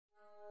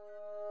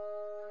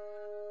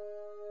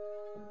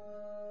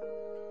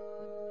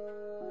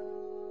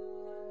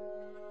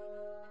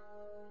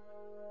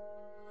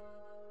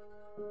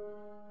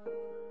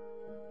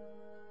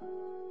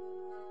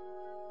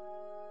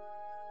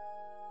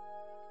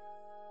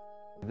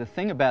The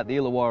thing about the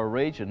Illawarra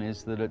region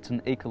is that it's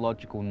an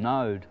ecological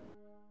node.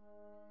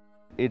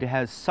 It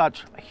has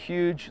such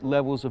huge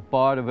levels of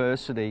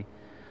biodiversity,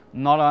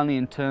 not only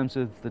in terms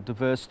of the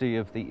diversity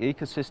of the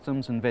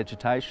ecosystems and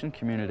vegetation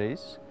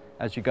communities,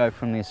 as you go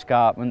from the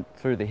escarpment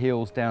through the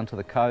hills down to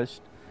the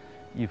coast.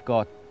 You've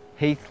got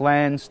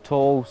heathlands,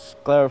 tall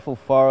sclerophyll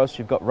forests,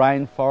 you've got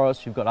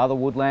rainforests, you've got other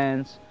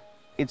woodlands.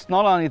 It's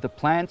not only the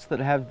plants that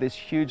have this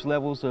huge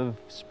levels of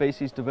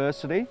species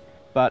diversity,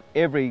 but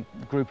every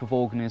group of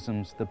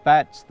organisms, the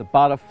bats, the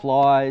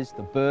butterflies,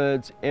 the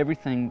birds,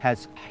 everything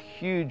has a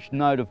huge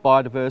node of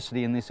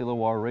biodiversity in this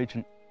Illawarra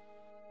region.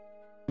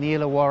 The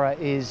Illawarra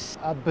is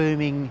a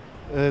booming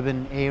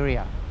urban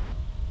area.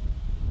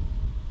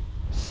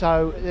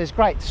 So there's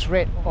great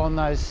threat on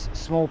those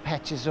small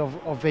patches of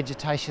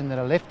vegetation that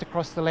are left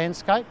across the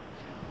landscape.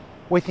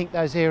 We think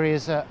those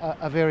areas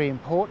are very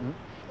important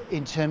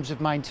in terms of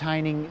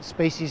maintaining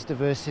species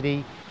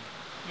diversity.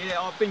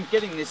 Yeah, I've been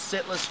getting this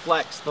settlers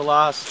flax the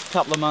last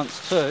couple of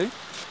months too.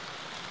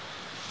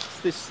 It's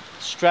this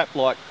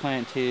strap-like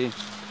plant here.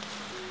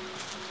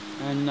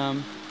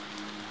 And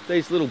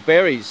these little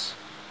berries,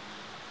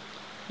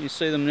 you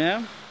see them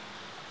now?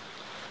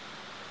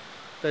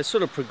 They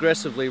sort of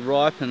progressively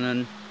ripen,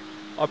 and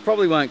I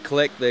probably won't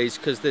collect these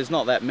because there's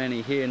not that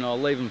many here, and I'll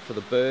leave them for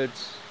the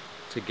birds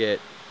to get.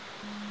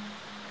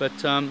 But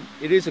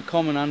it is a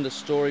common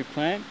understory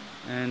plant,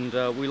 and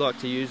we like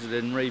to use it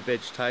in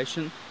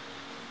revegetation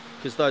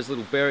because those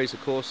little berries,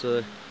 of course,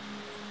 are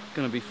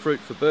going to be fruit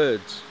for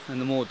birds,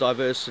 and the more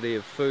diversity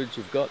of foods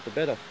you've got, the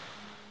better.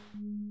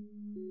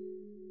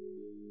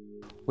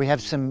 We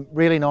have some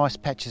really nice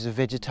patches of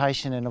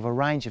vegetation and of a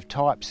range of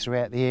types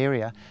throughout the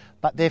area,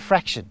 but they're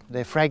fractured,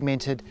 they're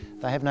fragmented,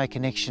 they have no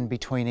connection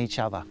between each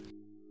other.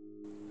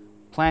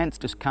 Plants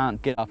just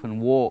can't get up and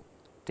walk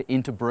to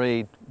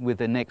interbreed with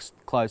their next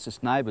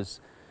closest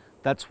neighbours.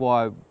 That's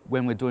why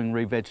when we're doing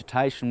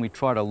revegetation we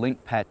try to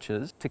link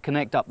patches to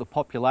connect up the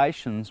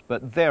populations,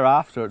 but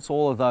thereafter it's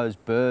all of those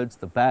birds,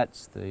 the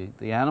bats,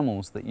 the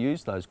animals that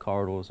use those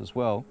corridors as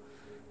well,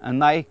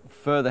 and they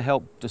further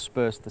help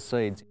disperse the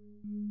seeds.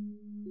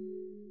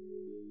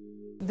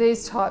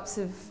 These types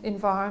of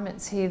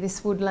environments here,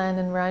 this woodland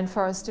and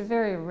rainforest, are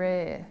very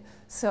rare.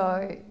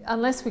 So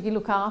unless we can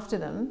look after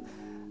them,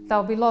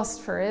 they'll be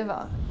lost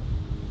forever.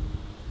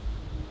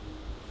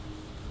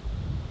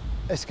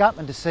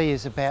 Escarpment to Sea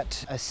is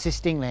about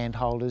assisting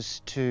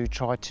landholders to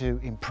try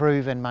to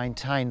improve and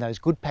maintain those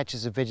good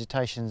patches of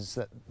vegetation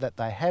that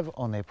they have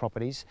on their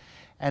properties,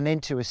 and then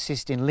to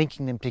assist in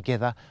linking them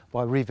together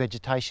by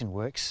revegetation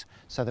works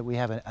so that we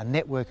have a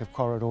network of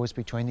corridors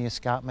between the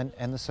escarpment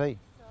and the sea.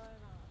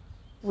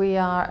 We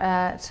are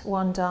at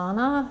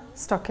Wandana,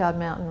 Stockyard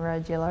Mountain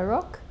Road, Yellow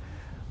Rock,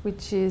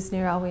 which is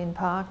near Albion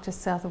Park,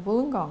 just south of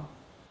Wollongong.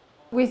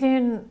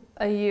 Within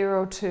a year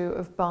or two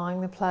of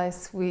buying the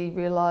place, we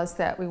realised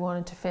that we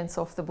wanted to fence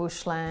off the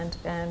bushland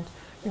and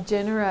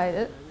regenerate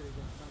it.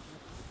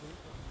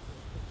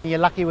 You're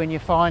lucky when you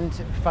find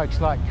folks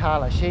like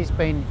Carla. She's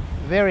been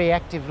very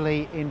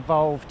actively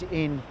involved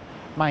in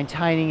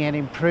maintaining and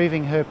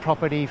improving her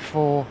property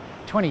for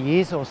 20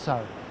 years or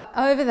so.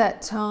 Over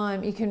that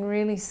time you can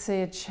really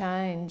see a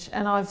change,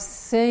 and I've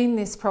seen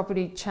this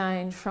property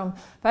change from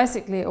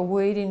basically a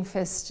weed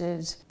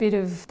infested bit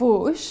of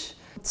bush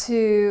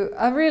to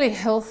a really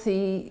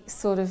healthy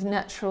sort of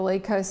natural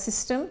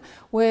ecosystem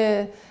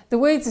where the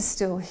weeds are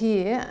still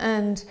here,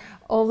 and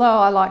although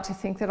I like to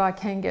think that I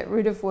can get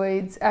rid of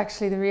weeds,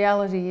 actually the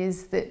reality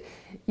is that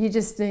you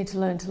just need to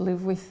learn to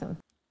live with them.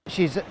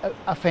 She's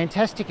a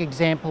fantastic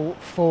example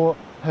for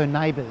her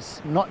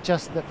neighbours, not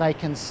just that they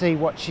can see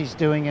what she's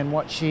doing and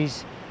what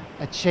she's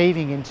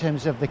achieving in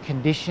terms of the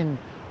condition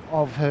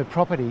of her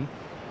property,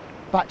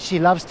 but she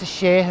loves to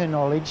share her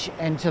knowledge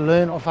and to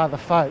learn off other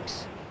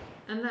folks.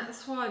 And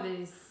that's why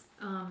there's,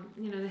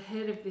 the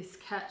head of this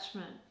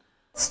catchment.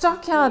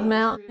 Stockyard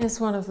Mountain is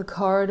one of the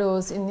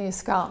corridors in the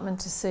Escarpment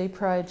to Sea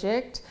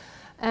project,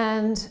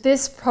 and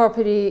this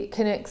property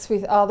connects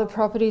with other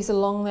properties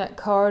along that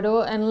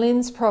corridor, and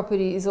Lynn's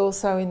property is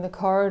also in the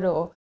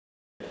corridor.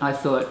 I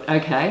thought,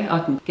 okay, I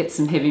can get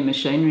some heavy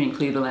machinery and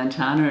clear the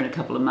lantana in a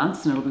couple of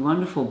months and it'll be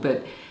wonderful,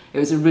 but it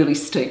was a really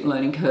steep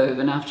learning curve,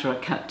 and after I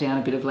cut down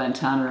a bit of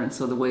lantana and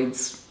saw the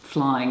weeds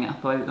flying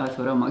up, I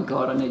thought, oh my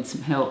God, I need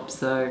some help.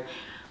 So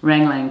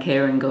rang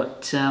Landcare and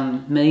got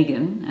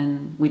Megan,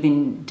 and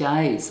within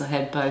days I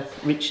had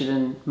both Richard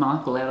and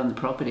Michael out on the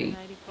property.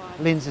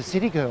 Lynn's a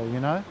city girl, you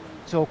know.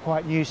 It's all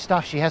quite new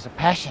stuff. She has a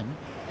passion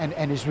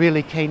and is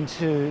really keen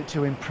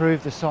to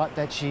improve the site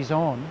that she's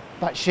on.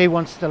 But she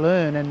wants to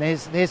learn, and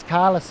there's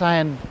Carla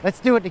saying,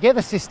 let's do it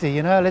together, sister,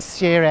 you know, let's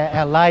share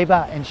our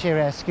labour and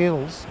share our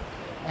skills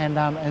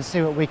and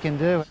see what we can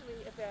do.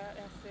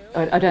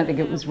 I don't think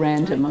it was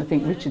random. I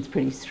think Richard's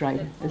pretty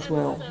straight as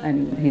well,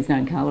 and he's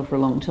known Carla for a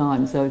long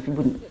time, so if he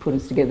wouldn't put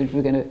us together if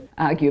we were going to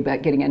argue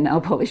about getting our nail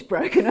polish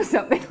broken or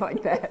something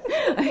like that,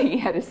 he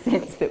had a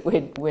sense that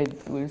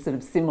we're sort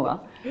of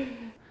similar.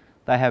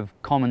 They have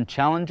common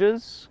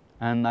challenges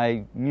and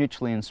they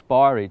mutually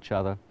inspire each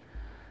other.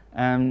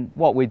 And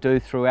what we do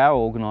through our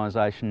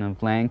organisation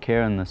of Land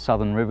Care and the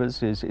Southern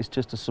Rivers is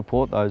just to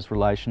support those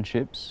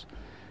relationships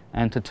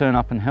and to turn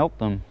up and help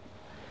them.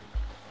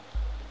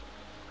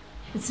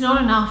 It's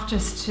not enough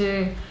just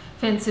to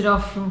fence it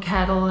off from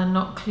cattle and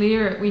not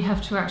clear it. We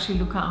have to actually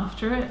look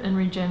after it and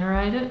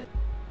regenerate it.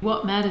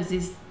 What matters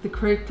is the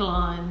creek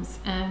lines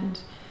and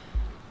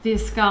the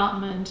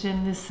escarpment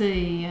and the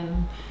sea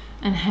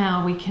and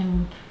how we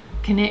can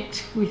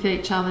connect with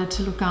each other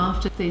to look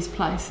after these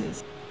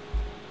places.